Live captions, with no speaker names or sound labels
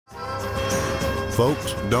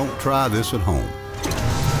Folks, don't try this at home.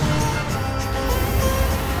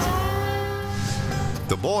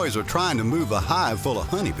 The boys are trying to move a hive full of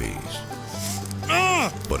honeybees.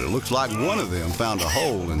 But it looks like one of them found a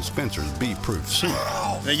hole in Spencer's bee-proof suit.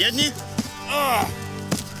 They getting you?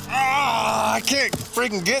 I can't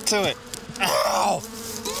freaking get to it. Ow!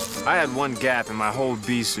 I had one gap in my whole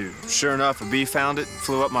bee suit. Sure enough, a bee found it,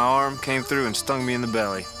 flew up my arm, came through, and stung me in the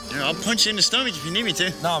belly. Yeah, I'll punch you in the stomach if you need me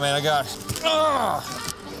to. No, man, I got it. I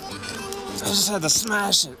just had to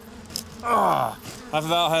smash it. I've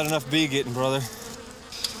about had enough bee getting, brother.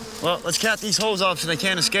 Well, let's cap these holes off so they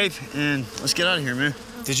can't escape, and let's get out of here, man.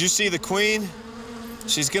 Did you see the queen?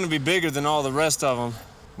 She's gonna be bigger than all the rest of them.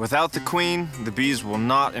 Without the queen, the bees will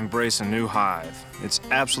not embrace a new hive. It's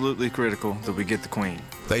absolutely critical that we get the queen.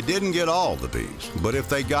 They didn't get all the bees, but if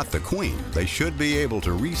they got the queen, they should be able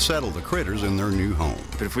to resettle the critters in their new home.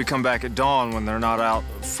 But if we come back at dawn when they're not out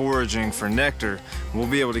foraging for nectar, we'll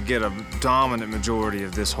be able to get a dominant majority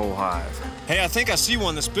of this whole hive. Hey, I think I see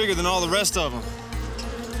one that's bigger than all the rest of them.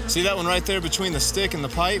 See that one right there between the stick and the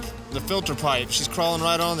pipe? The filter pipe. She's crawling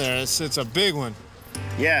right on there. It's a big one.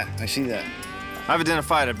 Yeah, I see that. I've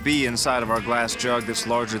identified a bee inside of our glass jug that's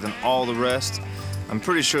larger than all the rest. I'm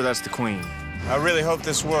pretty sure that's the queen. I really hope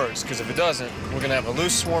this works, because if it doesn't, we're gonna have a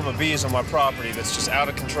loose swarm of bees on my property that's just out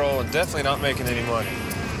of control and definitely not making any money.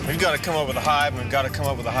 We've got to come up with a hive, and we've got to come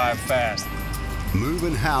up with a hive fast.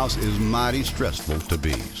 Moving house is mighty stressful to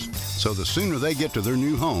bees, so the sooner they get to their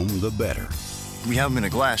new home, the better. We have them in a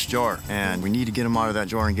glass jar, and we need to get them out of that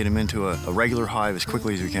jar and get them into a regular hive as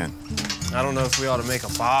quickly as we can. I don't know if we ought to make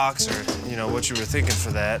a box or, what you were thinking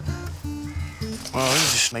for that. Well, we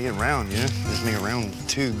can just make it round, Just make a round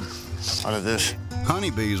tube out of this.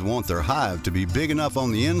 Honeybees want their hive to be big enough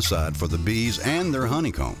on the inside for the bees and their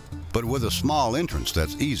honeycomb, but with a small entrance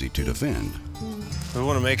that's easy to defend. We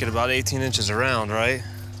want to make it about 18 inches around, right?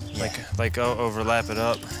 Yeah. Like overlap it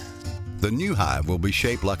up. The new hive will be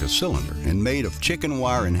shaped like a cylinder and made of chicken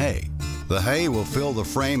wire and hay. The hay will fill the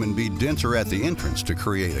frame and be denser at the entrance to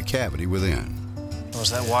create a cavity within.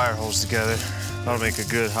 Once that wire holds together, that'll make a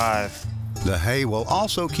good hive. The hay will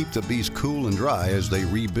also keep the bees cool and dry as they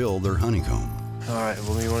rebuild their honeycomb. All right,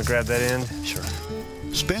 well, you want to grab that end? Sure.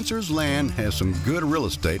 Spencer's land has some good real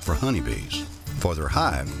estate for honeybees. For their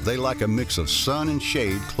hive, they like a mix of sun and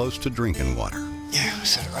shade close to drinking water. Yeah,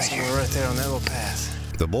 set it right here. Right there on that little path.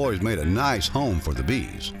 The boys made a nice home for the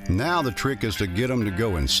bees. Now the trick is to get them to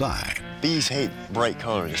go inside. Bees hate bright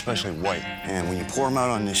colors, especially white. And when you pour them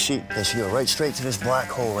out on this sheet, they should go right straight to this black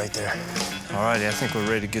hole right there. All righty, I think we're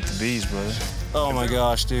ready to get the bees, brother. Oh, my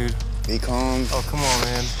gosh, dude. Be calm. Oh, come on,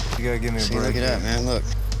 man. You gotta give me a break. Look at that, man.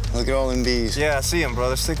 Look at all them bees. Yeah, I see them,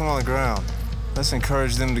 brother. Stick them on the ground. Let's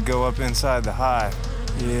encourage them to go up inside the hive.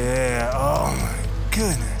 Yeah, oh, my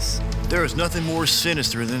goodness. There is nothing more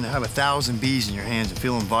sinister than to have 1,000 bees in your hands and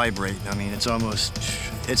feel them vibrate. I mean,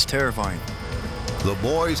 it's terrifying. The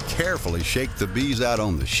boys carefully shake the bees out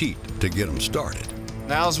on the sheet to get them started.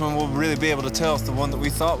 Now's when we'll really be able to tell if the one that we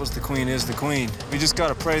thought was the queen is the queen. We just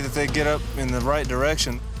gotta pray that they get up in the right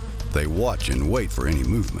direction. They watch and wait for any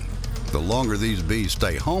movement. The longer these bees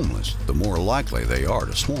stay homeless, the more likely they are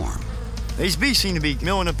to swarm. These bees seem to be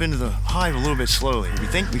milling up into the hive a little bit slowly. We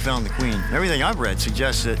think we found the queen. Everything I've read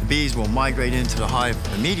suggests that bees will migrate into the hive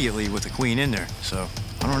immediately with the queen in there. So,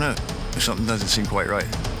 I don't know. Something doesn't seem quite right.